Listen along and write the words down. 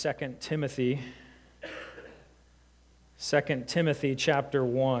2 Timothy chapter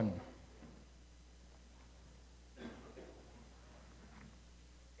 1.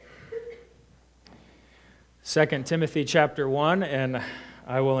 2 Timothy chapter 1, and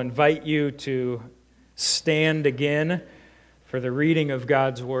I will invite you to stand again for the reading of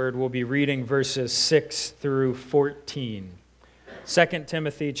God's Word. We'll be reading verses 6 through 14. 2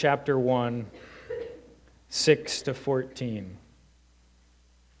 Timothy chapter 1, 6 to 14.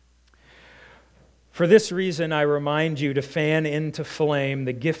 For this reason, I remind you to fan into flame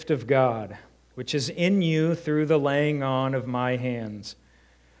the gift of God, which is in you through the laying on of my hands.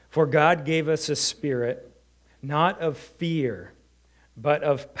 For God gave us a spirit, not of fear, but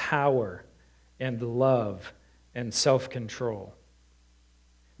of power and love and self-control.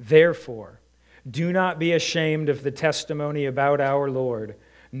 Therefore, do not be ashamed of the testimony about our Lord,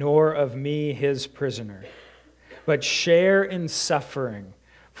 nor of me, his prisoner, but share in suffering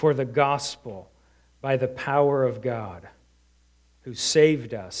for the gospel by the power of God, who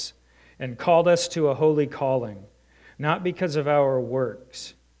saved us and called us to a holy calling, not because of our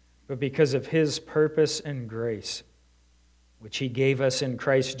works, but because of his purpose and grace, which he gave us in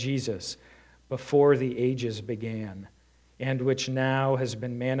Christ Jesus before the ages began, and which now has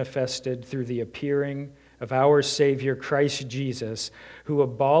been manifested through the appearing of our Savior Christ Jesus, who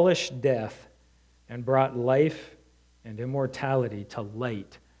abolished death and brought life and immortality to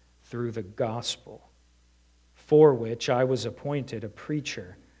light through the gospel, for which I was appointed a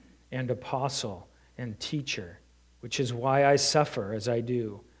preacher and apostle and teacher, which is why I suffer as I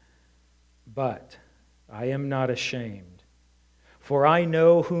do. But I am not ashamed, for I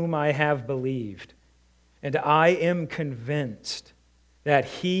know whom I have believed, and I am convinced that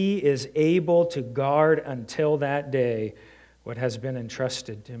he is able to guard until that day what has been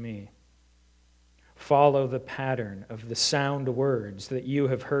entrusted to me. Follow the pattern of the sound words that you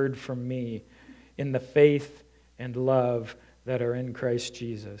have heard from me in the faith and love that are in Christ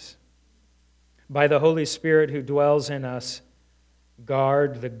Jesus. By the Holy Spirit who dwells in us,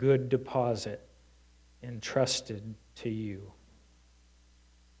 guard the good deposit entrusted to you.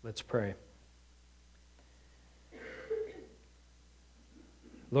 Let's pray.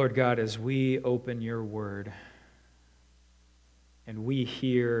 Lord God, as we open your word and we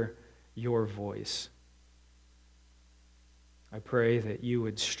hear your voice, I pray that you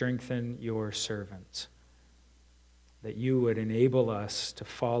would strengthen your servants, that you would enable us to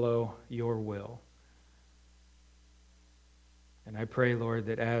follow your will. And I pray, Lord,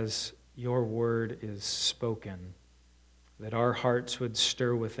 that as your word is spoken, that our hearts would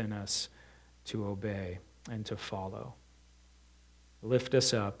stir within us to obey and to follow. Lift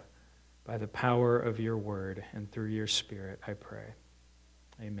us up by the power of your word and through your Spirit, I pray.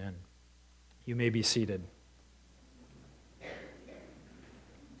 Amen. You may be seated.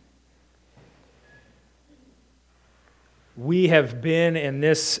 We have been in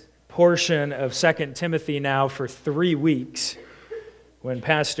this portion of 2 Timothy now for 3 weeks. When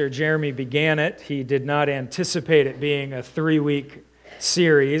Pastor Jeremy began it, he did not anticipate it being a 3-week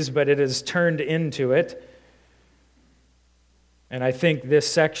series, but it has turned into it. And I think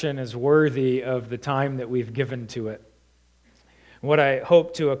this section is worthy of the time that we've given to it. What I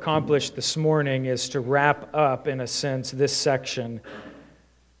hope to accomplish this morning is to wrap up, in a sense, this section.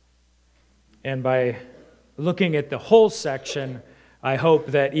 And by looking at the whole section, I hope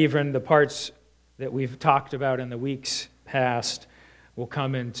that even the parts that we've talked about in the weeks past will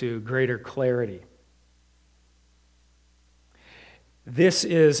come into greater clarity. This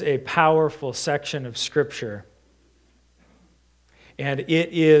is a powerful section of Scripture, and it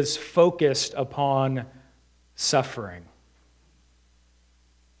is focused upon suffering.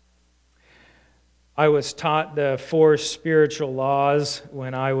 I was taught the 4 spiritual laws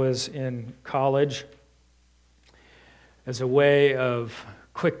when I was in college as a way of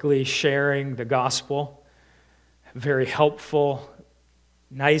quickly sharing the gospel. Very helpful,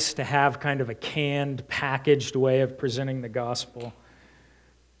 nice to have kind of a canned, packaged way of presenting the gospel.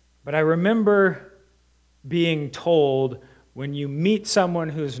 But I remember being told, when you meet someone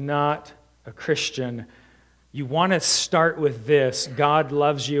who's not a Christian, you want to start with this: God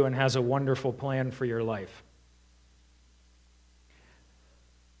loves you and has a wonderful plan for your life.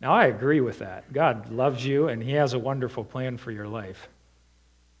 Now, I agree with that. God loves you and he has a wonderful plan for your life.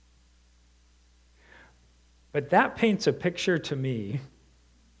 But that paints a picture to me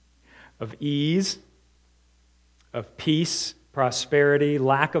of ease, of peace, prosperity,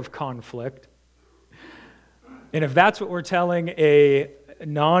 lack of conflict. And if that's what we're telling a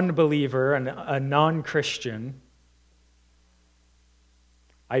non-believer and a non-Christian,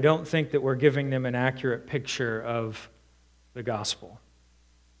 I don't think that we're giving them an accurate picture of the gospel.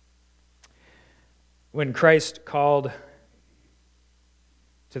 When Christ called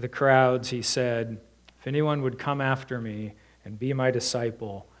to the crowds, he said, "If anyone would come after me and be my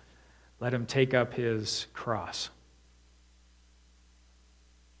disciple, let him take up his cross."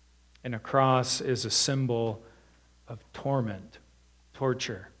 And a cross is a symbol of torment,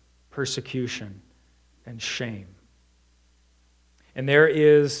 torture, persecution, and shame. And there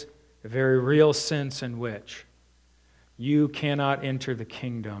is a very real sense in which you cannot enter the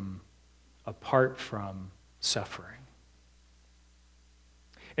kingdom apart from suffering.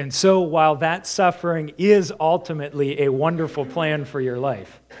 And so, while that suffering is ultimately a wonderful plan for your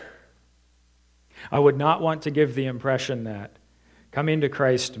life, I would not want to give the impression that coming to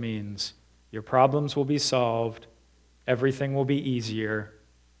Christ means your problems will be solved, everything will be easier,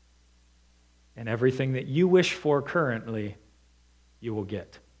 and everything that you wish for currently, you will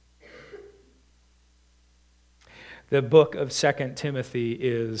get. The book of 2 Timothy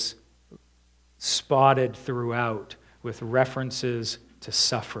is spotted throughout with references to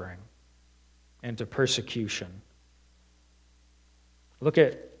suffering and to persecution. Look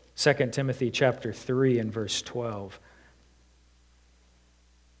at 2 Timothy chapter 3 and verse 12.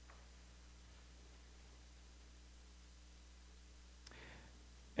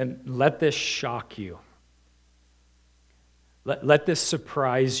 And let this shock you. Let this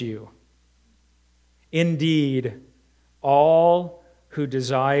surprise you. Indeed, all who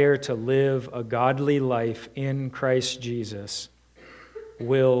desire to live a godly life in Christ Jesus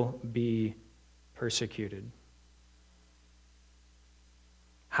will be persecuted.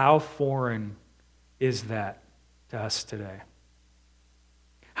 How foreign is that to us today?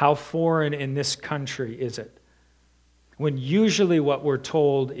 How foreign in this country is it? When usually what we're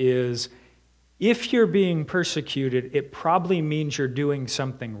told is, if you're being persecuted, it probably means you're doing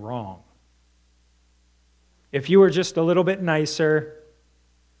something wrong. If you were just a little bit nicer,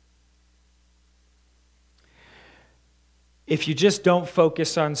 if you just don't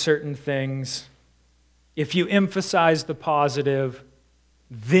focus on certain things, if you emphasize the positive,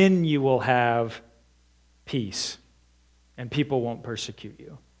 then you will have peace and people won't persecute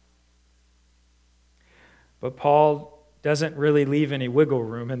you. But Paul doesn't really leave any wiggle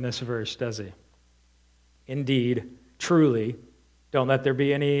room in this verse, does he? Indeed, truly, don't let there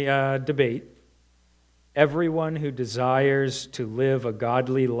be any debate. Everyone who desires to live a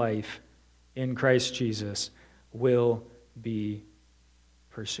godly life in Christ Jesus will be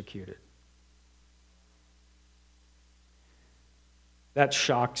persecuted. That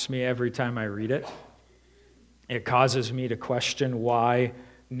shocks me every time I read it. It causes me to question why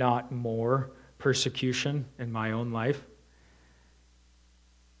not more persecution in my own life.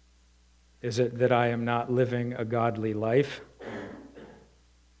 Is it that I am not living a godly life?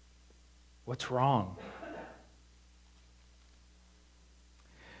 What's wrong?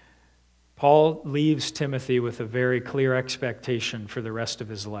 Paul leaves Timothy with a very clear expectation for the rest of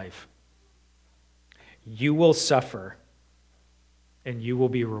his life. You will suffer, and you will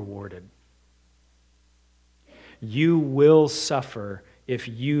be rewarded. You will suffer if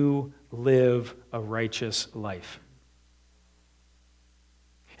you live a righteous life.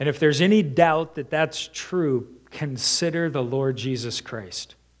 And if there's any doubt that that's true, consider the Lord Jesus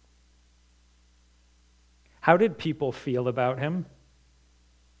Christ. How did people feel about him?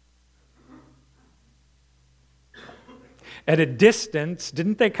 At a distance,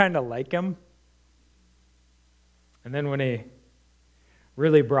 didn't they kind of like him? And then when he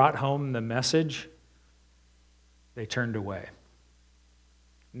really brought home the message, they turned away.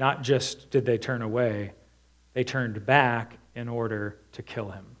 Not just did they turn away, they turned back in order to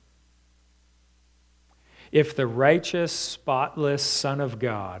kill him. If the righteous, spotless Son of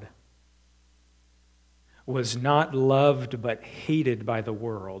God was not loved but hated by the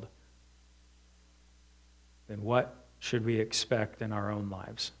world, then what should we expect in our own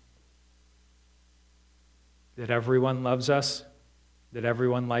lives? That everyone loves us? That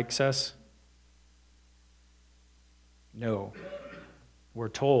everyone likes us? No. We're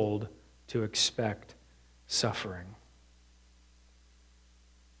told to expect suffering.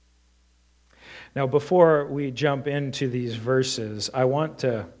 Now, before we jump into these verses, I want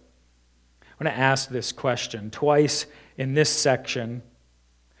to ask this question. Twice in this section,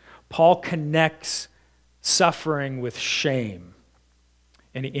 Paul connects suffering with shame.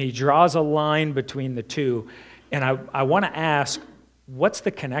 And he draws a line between the two. And I want to ask, what's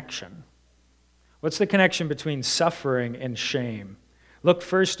the connection? What's the connection between suffering and shame? Look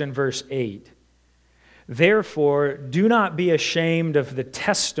first in verse 8. Therefore, do not be ashamed of the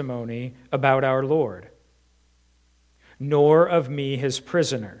testimony about our Lord, nor of me, his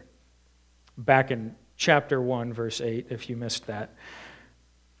prisoner. Back in chapter 1, verse 8, if you missed that.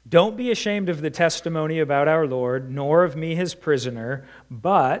 Don't be ashamed of the testimony about our Lord, nor of me, his prisoner,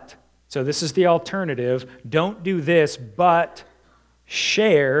 but, so this is the alternative, don't do this, but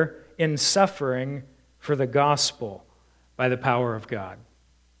share in suffering for the gospel by the power of God.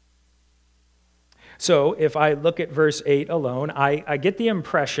 So if I look at verse 8 alone, I get the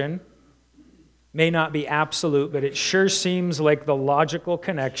impression, may not be absolute, but it sure seems like the logical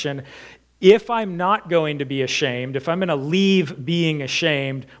connection. If I'm not going to be ashamed, if I'm going to leave being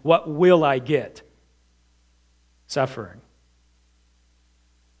ashamed, what will I get? Suffering.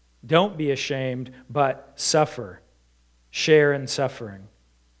 Don't be ashamed, but suffer. Share in suffering.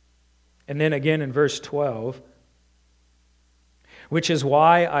 And then again in verse 12, which is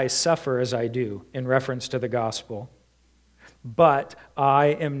why I suffer as I do, in reference to the gospel, but I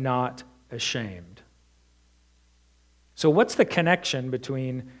am not ashamed. So what's the connection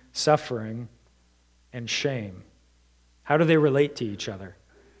between suffering and shame? How do they relate to each other?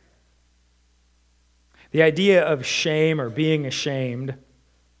 The idea of shame or being ashamed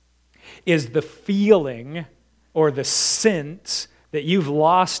is the feeling or the sense that you've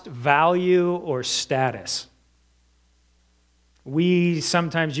lost value or status. We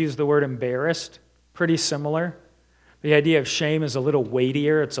sometimes use the word embarrassed, pretty similar. The idea of shame is a little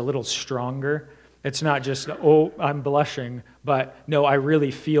weightier, it's a little stronger. It's not just, oh, I'm blushing, but no, I really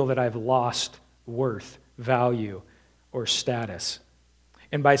feel that I've lost worth, value, or status.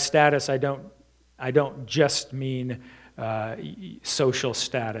 And by status, I don't just mean social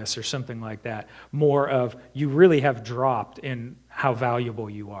status or something like that. More of, you really have dropped in how valuable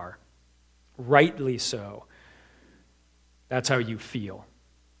you are. Rightly so. That's how you feel.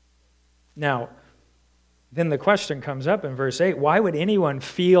 Now, then the question comes up in verse 8, why would anyone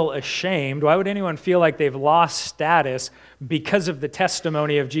feel ashamed? Why would anyone feel like they've lost status because of the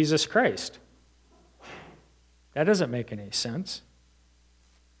testimony of Jesus Christ? That doesn't make any sense,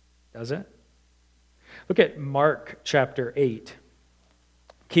 does it? Look at Mark chapter 8.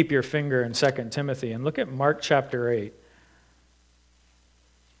 Keep your finger in 2 Timothy and look at Mark chapter 8.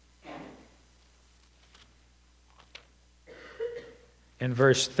 In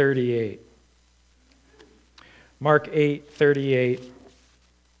verse 38. Mark 8:38.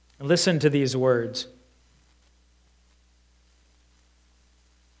 Listen to these words.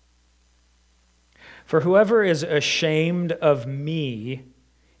 For whoever is ashamed of me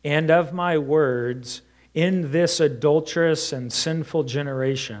and of my words in this adulterous and sinful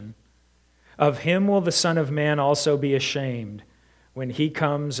generation, of him will the Son of Man also be ashamed when he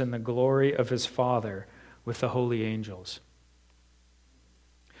comes in the glory of his Father with the holy angels.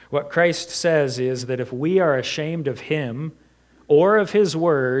 What Christ says is that if we are ashamed of him or of his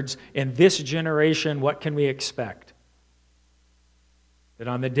words in this generation, what can we expect? That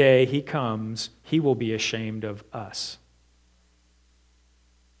on the day he comes, he will be ashamed of us.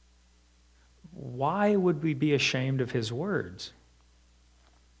 Why would we be ashamed of his words?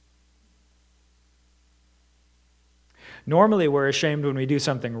 Normally, we're ashamed when we do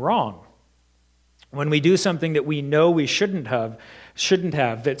something wrong. When we do something that we know we shouldn't have,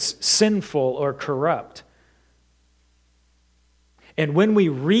 that's sinful or corrupt. And when we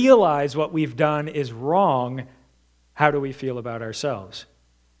realize what we've done is wrong, how do we feel about ourselves?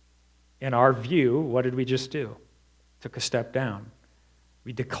 In our view, what did we just do? Took a step down.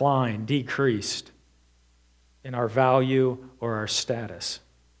 We declined, decreased in our value or our status.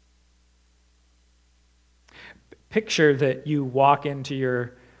 Picture that you walk into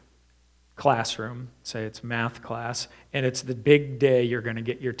your classroom, say it's math class, and it's the big day you're going to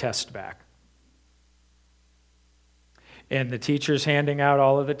get your test back. And the teacher's handing out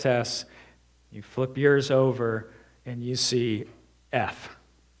all of the tests. You flip yours over and you see F.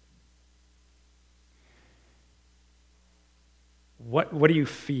 What do you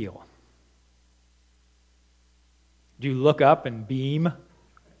feel? Do you look up and beam?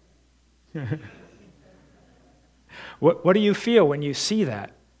 What do you feel when you see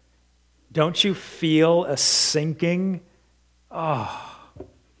that? Don't you feel a sinking? Oh.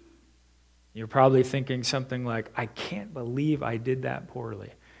 You're probably thinking something like, I can't believe I did that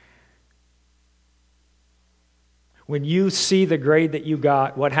poorly. When you see the grade that you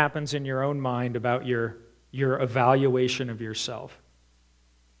got, what happens in your own mind about your evaluation of yourself?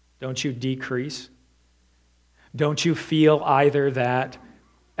 Don't you decrease? Don't you feel either that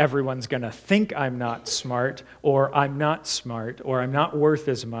everyone's going to think I'm not smart, or I'm not smart, or I'm not worth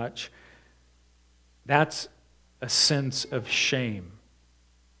as much? That's a sense of shame.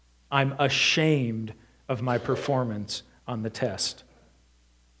 I'm ashamed of my performance on the test.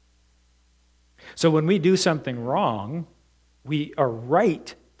 So when we do something wrong, we are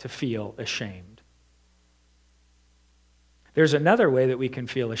right to feel ashamed. There's another way that we can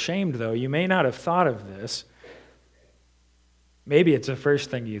feel ashamed, though. You may not have thought of this. Maybe it's the first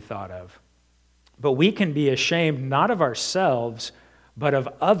thing you thought of. But we can be ashamed not of ourselves, but of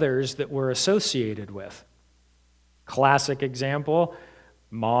others that we're associated with. Classic example,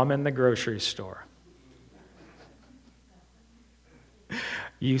 mom in the grocery store.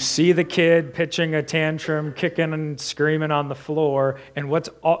 You see the kid pitching a tantrum, kicking and screaming on the floor, and what's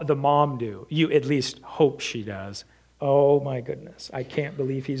the mom do? You at least hope she does. Oh my goodness, I can't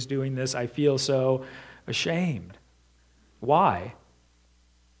believe he's doing this. I feel so ashamed. Why?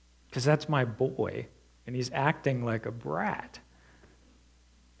 Because that's my boy, and he's acting like a brat.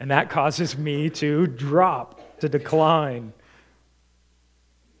 And that causes me to drop, to decline.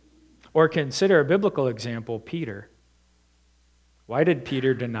 Or consider a biblical example, Peter. Why did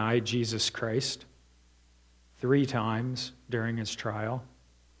Peter deny Jesus Christ 3 times during his trial?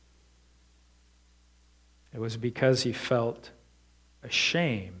 It was because he felt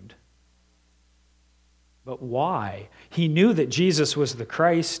ashamed. But why? He knew that Jesus was the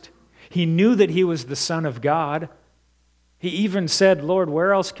Christ. He knew that he was the Son of God. He even said, Lord,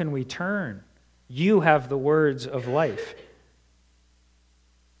 where else can we turn? You have the words of life.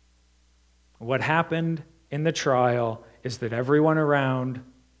 What happened in the trial is that everyone around,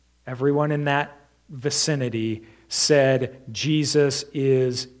 everyone in that vicinity said, Jesus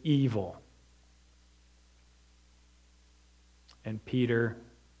is evil. And Peter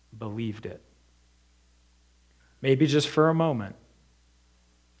believed it. Maybe just for a moment,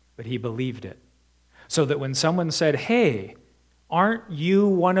 but he believed it. So that when someone said, hey, aren't you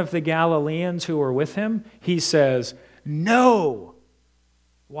one of the Galileans who were with him? He says, no.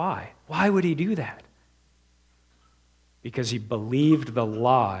 Why? Why would he do that? Because he believed the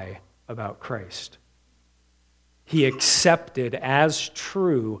lie about Christ. He accepted as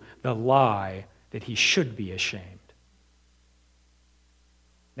true the lie that he should be ashamed.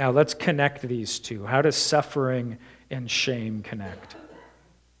 Now let's connect these two. How does suffering and shame connect?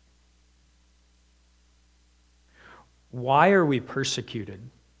 Why are we persecuted?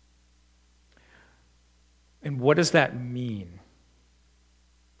 And what does that mean?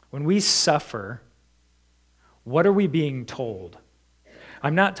 When we suffer, what are we being told?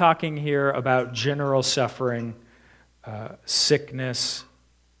 I'm not talking here about general suffering, sickness,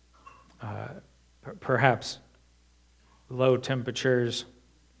 perhaps low temperatures.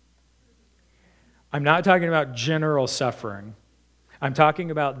 I'm not talking about general suffering. I'm talking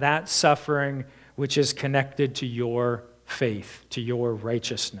about that suffering which is connected to your faith, to your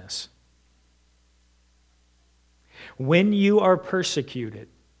righteousness. When you are persecuted,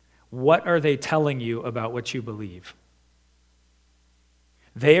 what are they telling you about what you believe?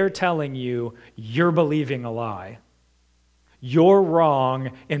 They are telling you you're believing a lie. You're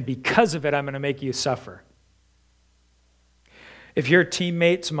wrong, and because of it, I'm going to make you suffer. If your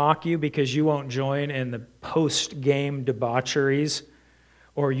teammates mock you because you won't join in the post-game debaucheries,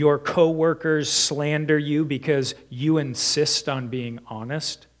 or your coworkers slander you because you insist on being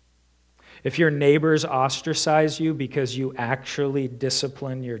honest, if your neighbors ostracize you because you actually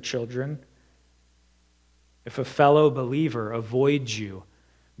discipline your children, if a fellow believer avoids you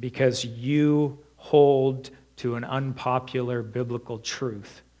because you hold to an unpopular biblical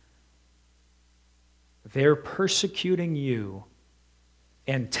truth, they're persecuting you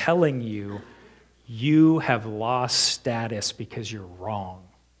and telling you you have lost status because you're wrong.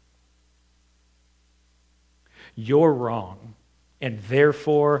 You're wrong, and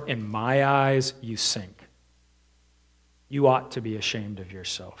therefore, in my eyes, you sink. You ought to be ashamed of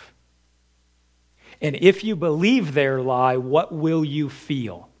yourself. And if you believe their lie, what will you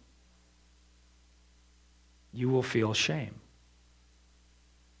feel? You will feel shame.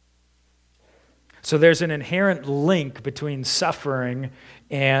 So there's an inherent link between suffering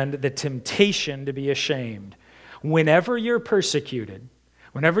and the temptation to be ashamed. Whenever you're persecuted,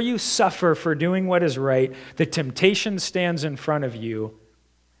 whenever you suffer for doing what is right, the temptation stands in front of you.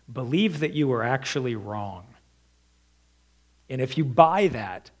 Believe that you were actually wrong. And if you buy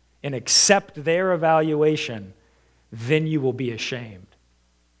that and accept their evaluation, then you will be ashamed.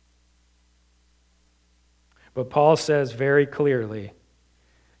 But Paul says very clearly,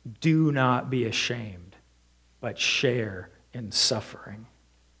 do not be ashamed, but share in suffering.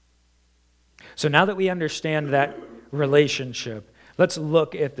 So now that we understand that relationship, let's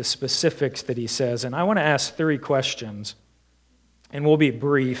look at the specifics that he says. And I want to ask 3 questions, and we'll be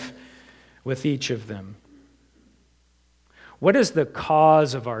brief with each of them. What is the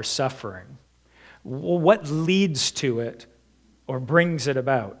cause of our suffering? What leads to it or brings it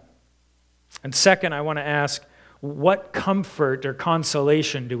about? And second, I want to ask, what comfort or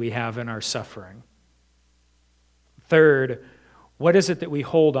consolation do we have in our suffering? Third, what is it that we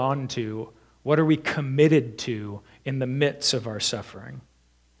hold on to? What are we committed to in the midst of our suffering?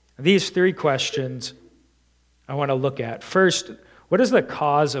 These three questions I want to look at. First, what is the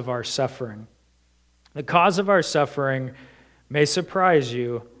cause of our suffering? The cause of our suffering may surprise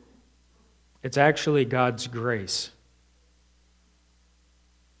you. It's actually God's grace.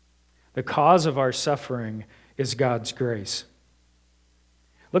 The cause of our suffering is God's grace.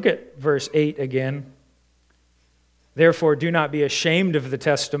 Look at verse 8 again. Therefore, do not be ashamed of the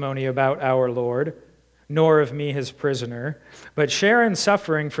testimony about our Lord, nor of me, his prisoner, but share in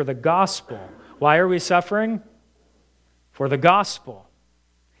suffering for the gospel. Why are we suffering? For the gospel.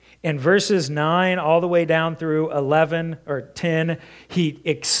 In verses 9 all the way down through 11 or 10, he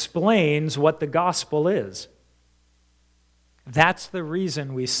explains what the gospel is. That's the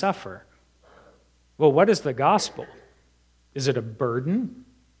reason we suffer. Well, what is the gospel? Is it a burden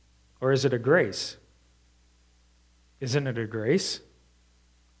or is it a grace? Isn't it a grace?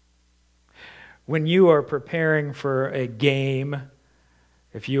 When you are preparing for a game,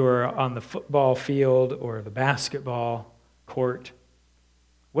 if you are on the football field or the basketball court,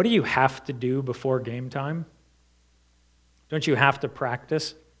 what do you have to do before game time? Don't you have to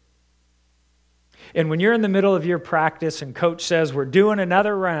practice? And when you're in the middle of your practice and coach says, we're doing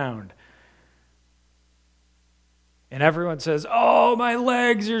another round, and everyone says, oh, my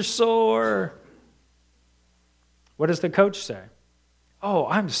legs are sore. What does the coach say? Oh,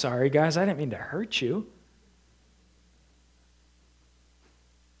 I'm sorry, guys. I didn't mean to hurt you.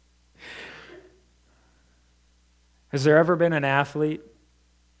 Has there ever been an athlete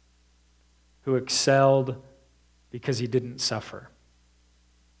who excelled because he didn't suffer?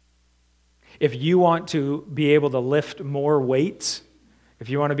 If you want to be able to lift more weights,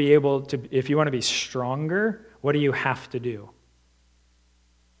 if you want to be stronger, what do you have to do?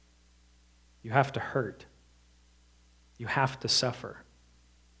 You have to hurt. You have to suffer.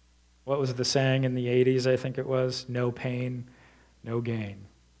 What was the saying in the 80s, I think it was? No pain, no gain.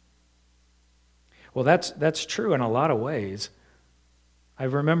 Well, that's true in a lot of ways. I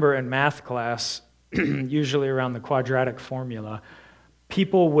remember in math class, usually around the quadratic formula,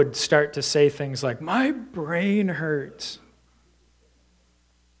 people would start to say things like, my brain hurts.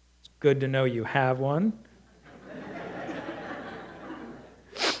 It's good to know you have one.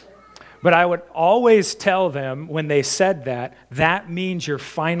 But I would always tell them when they said that, that means you're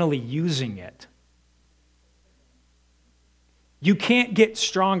finally using it. You can't get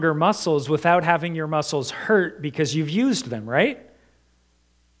stronger muscles without having your muscles hurt because you've used them, right?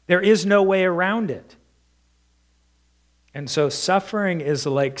 There is no way around it. And so suffering is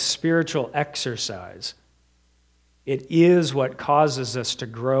like spiritual exercise. It is what causes us to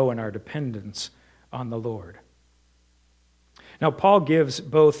grow in our dependence on the Lord. Now, Paul gives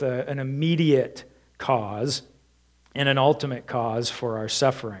both an immediate cause and an ultimate cause for our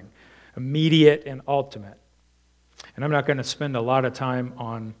suffering. Immediate and ultimate. And I'm not going to spend a lot of time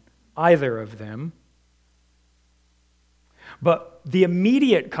on either of them. But the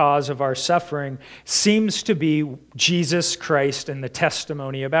immediate cause of our suffering seems to be Jesus Christ and the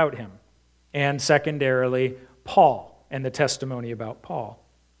testimony about him. And secondarily, Paul and the testimony about Paul.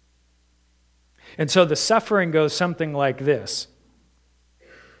 And so the suffering goes something like this,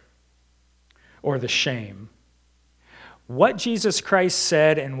 or the shame. What Jesus Christ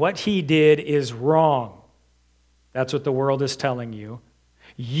said and what he did is wrong. That's what the world is telling you.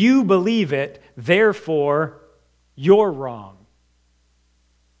 You believe it, therefore, you're wrong.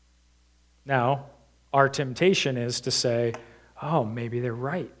 Now, our temptation is to say, oh, maybe they're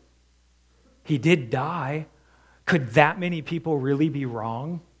right. He did die. Could that many people really be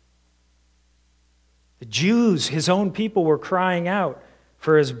wrong? The Jews, his own people, were crying out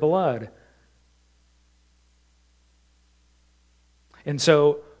for his blood. And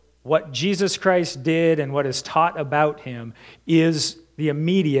so what Jesus Christ did and what is taught about him is the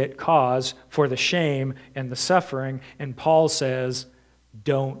immediate cause for the shame and the suffering. And Paul says,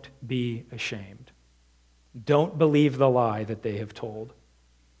 don't be ashamed. Don't believe the lie that they have told.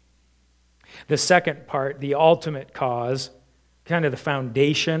 The second part, the ultimate cause, kind of the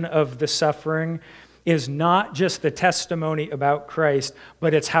foundation of the suffering, is not just the testimony about Christ,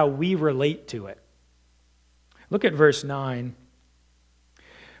 but it's how we relate to it. Look at verse 9.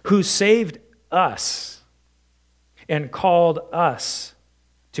 Who saved us and called us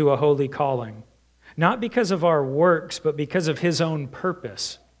to a holy calling, not because of our works, but because of his own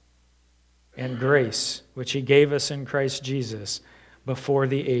purpose and grace, which he gave us in Christ Jesus before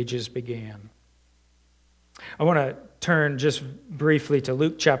the ages began. I want to turn just briefly to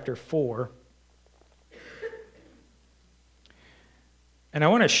Luke chapter 4. And I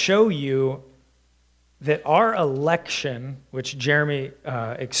want to show you that our election, which Jeremy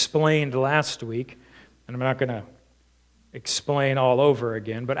explained last week, and I'm not going to explain all over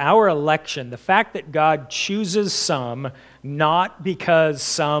again, but our election, the fact that God chooses some not because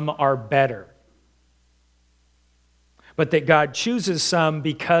some are better, but that God chooses some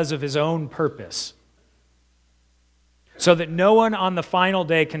because of his own purpose. So that no one on the final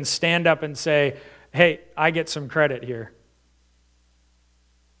day can stand up and say, hey, I get some credit here.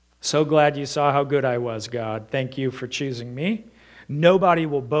 So glad you saw how good I was, God. Thank you for choosing me. Nobody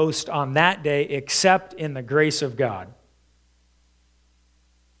will boast on that day except in the grace of God.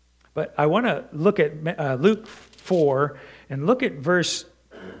 But I want to look at Luke 4 and look at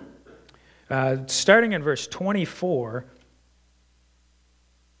starting in verse 24.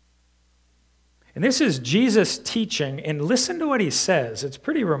 And this is Jesus teaching, and listen to what he says. It's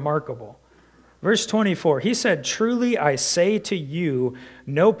pretty remarkable. Verse 24, he said, "Truly I say to you,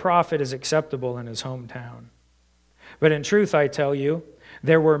 no prophet is acceptable in his hometown. But in truth I tell you,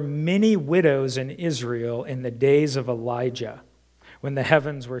 there were many widows in Israel in the days of Elijah, when the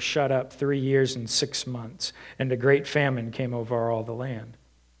heavens were shut up 3 years and 6 months, and a great famine came over all the land.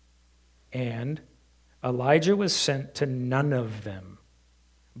 And Elijah was sent to none of them,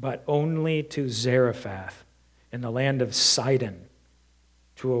 but only to Zarephath in the land of Sidon,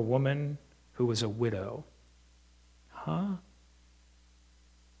 to a woman who was a widow." Huh?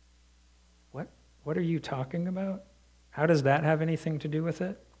 What are you talking about? How does that have anything to do with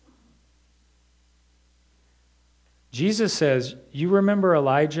it? Jesus says, you remember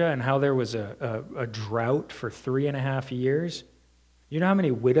Elijah and how there was a drought for 3.5 years? You know how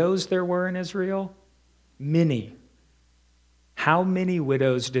many widows there were in Israel? Many. How many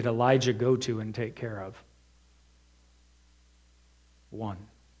widows did Elijah go to and take care of? One.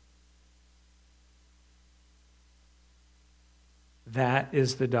 That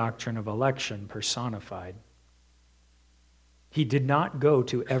is the doctrine of election personified. He did not go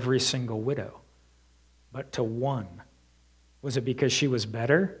to every single widow, but to one. Was it because she was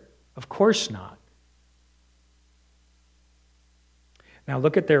better? Of course not. Now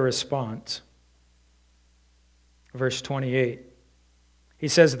look at their response. Verse 28. He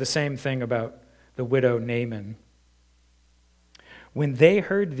says the same thing about the widow Naaman. When they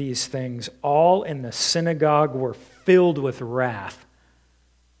heard these things, all in the synagogue were filled with wrath.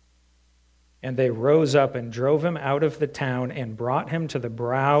 And they rose up and drove him out of the town and brought him to the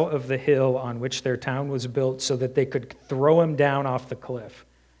brow of the hill on which their town was built, so that they could throw him down off the cliff.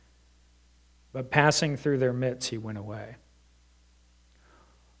 But passing through their midst, he went away.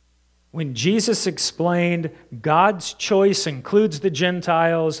 When Jesus explained God's choice includes the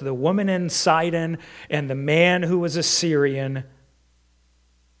Gentiles, the woman in Sidon, and the man who was a Syrian,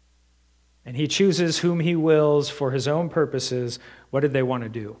 and he chooses whom he wills for his own purposes, what did they want to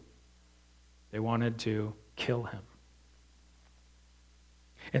do? They wanted to kill him.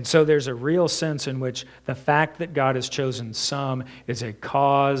 And so there's a real sense in which the fact that God has chosen some is a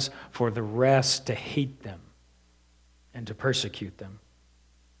cause for the rest to hate them and to persecute them.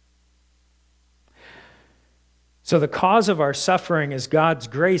 So the cause of our suffering is God's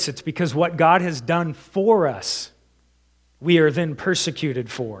grace. It's because what God has done for us, we are then persecuted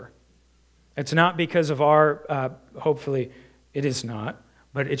for. It's not because of our, hopefully it is not,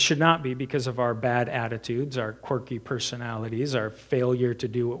 but it should not be because of our bad attitudes, our quirky personalities, our failure to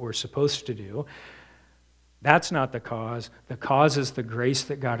do what we're supposed to do. That's not the cause. The cause is the grace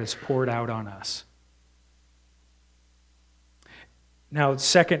that God has poured out on us. Now, the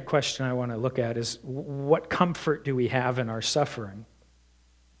second question I want to look at is, what comfort do we have in our suffering?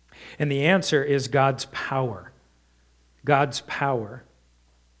 And the answer is God's power. God's power.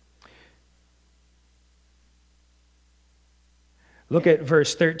 Look at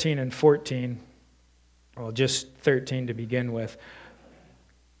verse 13 and 14. Well, just 13 to begin with.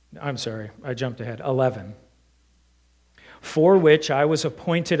 I'm sorry, I jumped ahead. 11. "For which I was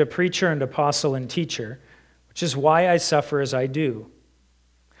appointed a preacher and apostle and teacher, which is why I suffer as I do.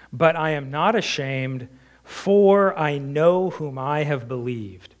 But I am not ashamed, for I know whom I have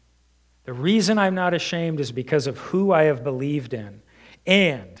believed." The reason I'm not ashamed is because of who I have believed in.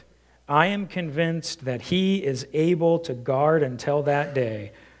 "And I am convinced that he is able to guard until that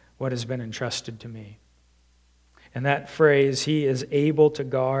day what has been entrusted to me." And that phrase, "he is able to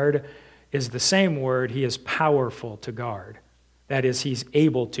guard," is the same word, "he is powerful to guard." That is, he's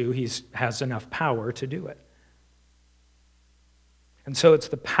able to, he has enough power to do it. And so it's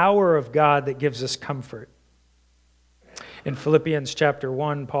the power of God that gives us comfort. In Philippians chapter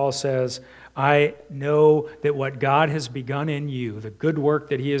 1, Paul says, "I know that what God has begun in you, the good work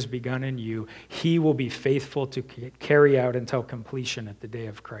that he has begun in you, he will be faithful to carry out until completion at the day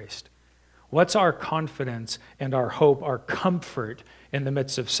of Christ." What's our confidence and our hope, our comfort in the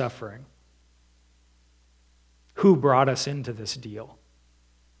midst of suffering? Who brought us into this deal?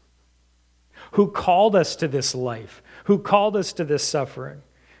 Who called us to this life? Who called us to this suffering?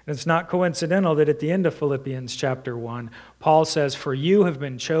 And it's not coincidental that at the end of Philippians chapter 1, Paul says, "For you have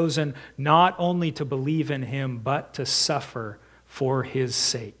been chosen not only to believe in him, but to suffer for his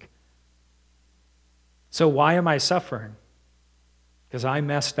sake." So why am I suffering? Because I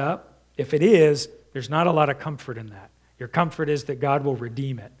messed up? If it is, there's not a lot of comfort in that. Your comfort is that God will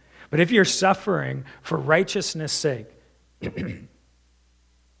redeem it. But if you're suffering for righteousness' sake,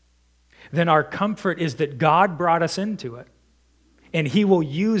 then our comfort is that God brought us into it. And he will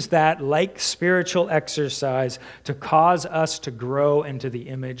use that like spiritual exercise to cause us to grow into the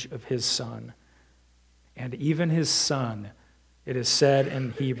image of his Son. And even his Son, it is said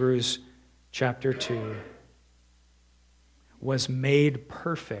in Hebrews chapter 2, was made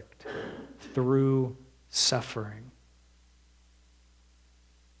perfect through suffering.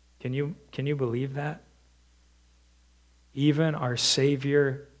 Can you believe that? Even our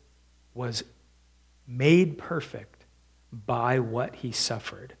Savior was made perfect by what he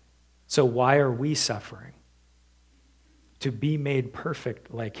suffered. So why are we suffering? To be made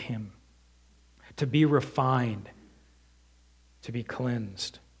perfect like him, to be refined, to be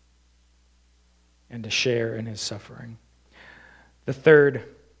cleansed, and to share in his suffering. The third,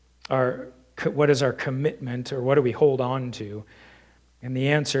 what is our commitment, or what do we hold on to? And the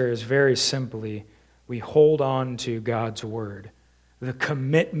answer is very simply, we hold on to God's word. The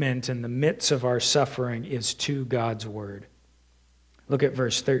commitment in the midst of our suffering is to God's word. Look at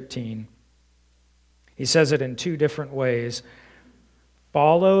verse 13. He says it in two different ways.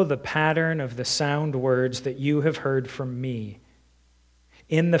 Follow the pattern of the sound words that you have heard from me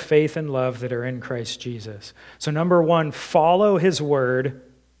in the faith and love that are in Christ Jesus. So number one, follow his word.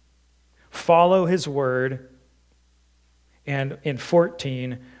 Follow his word. And in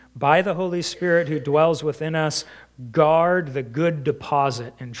 14, by the Holy Spirit who dwells within us, guard the good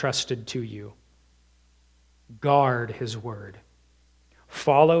deposit entrusted to you. Guard his word.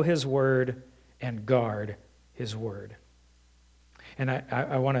 Follow his word and guard his word. And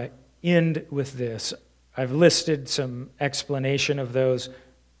I want to end with this. I've listed some explanation of those.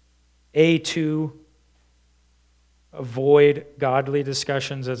 A2, avoid godly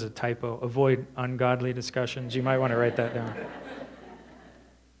discussions as a typo. Avoid ungodly discussions. You might want to write that down.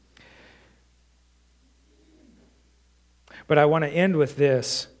 But I want to end with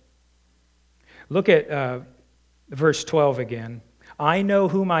this. Look at verse 12 again. I know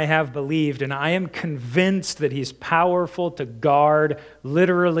whom I have believed, and I am convinced that he's powerful to guard,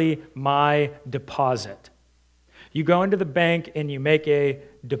 literally, my deposit. You go into the bank and you make a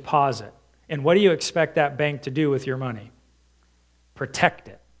deposit. And what do you expect that bank to do with your money? Protect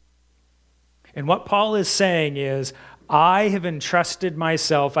it. And what Paul is saying is, I have entrusted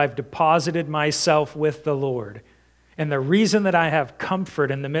myself, I've deposited myself with the Lord. And the reason that I have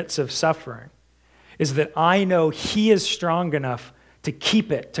comfort in the midst of suffering is that I know he is strong enough to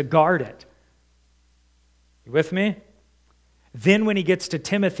keep it, to guard it. You with me? Then when he gets to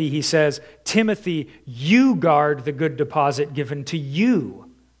Timothy, he says, Timothy, you guard the good deposit given to you.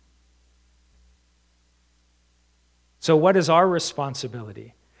 So what is our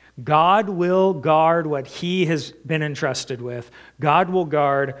responsibility? God will guard what he has been entrusted with. God will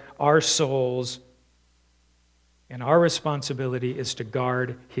guard our souls. And our responsibility is to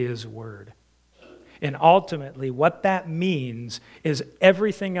guard his word. And ultimately, what that means is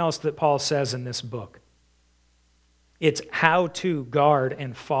everything else that Paul says in this book. It's how to guard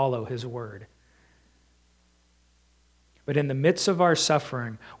and follow his word. But in the midst of our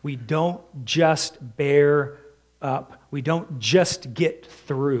suffering, we don't just bear up. We don't just get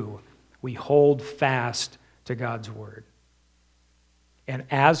through. We hold fast to God's word. And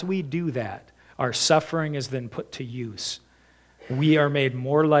as we do that, our suffering is then put to use. We are made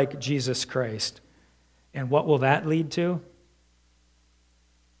more like Jesus Christ. And what will that lead to?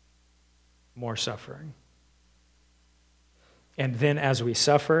 More suffering. And then as we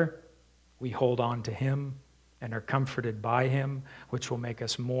suffer, we hold on to him and are comforted by him, which will make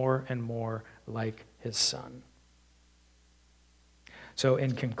us more and more like his Son. So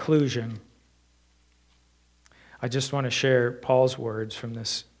in conclusion, I just want to share Paul's words from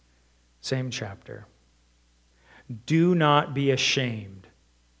this same chapter. Do not be ashamed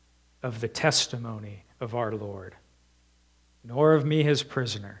of the testimony of our Lord, nor of me his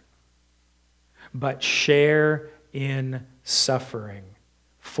prisoner, but share in suffering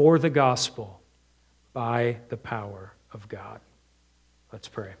for the gospel by the power of God. Let's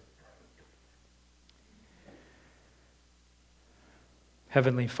pray.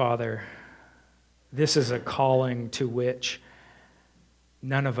 Heavenly Father, This is a calling to which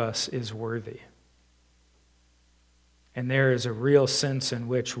none of us is worthy. And there is a real sense in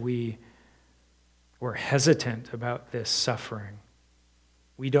which we're hesitant about this suffering.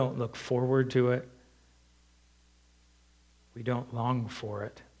 We don't look forward to it. We don't long for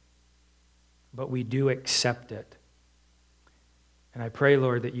it. But we do accept it. And I pray,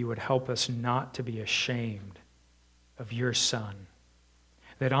 Lord, that you would help us not to be ashamed of your Son.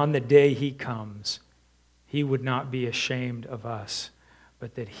 That on the day he comes, he would not be ashamed of us,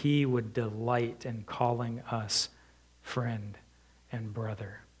 but that he would delight in calling us friend and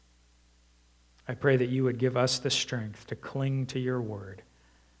brother. I pray that you would give us the strength to cling to your word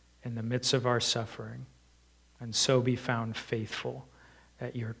in the midst of our suffering, and so be found faithful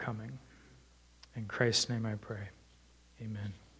at your coming. In Christ's name I pray. Amen.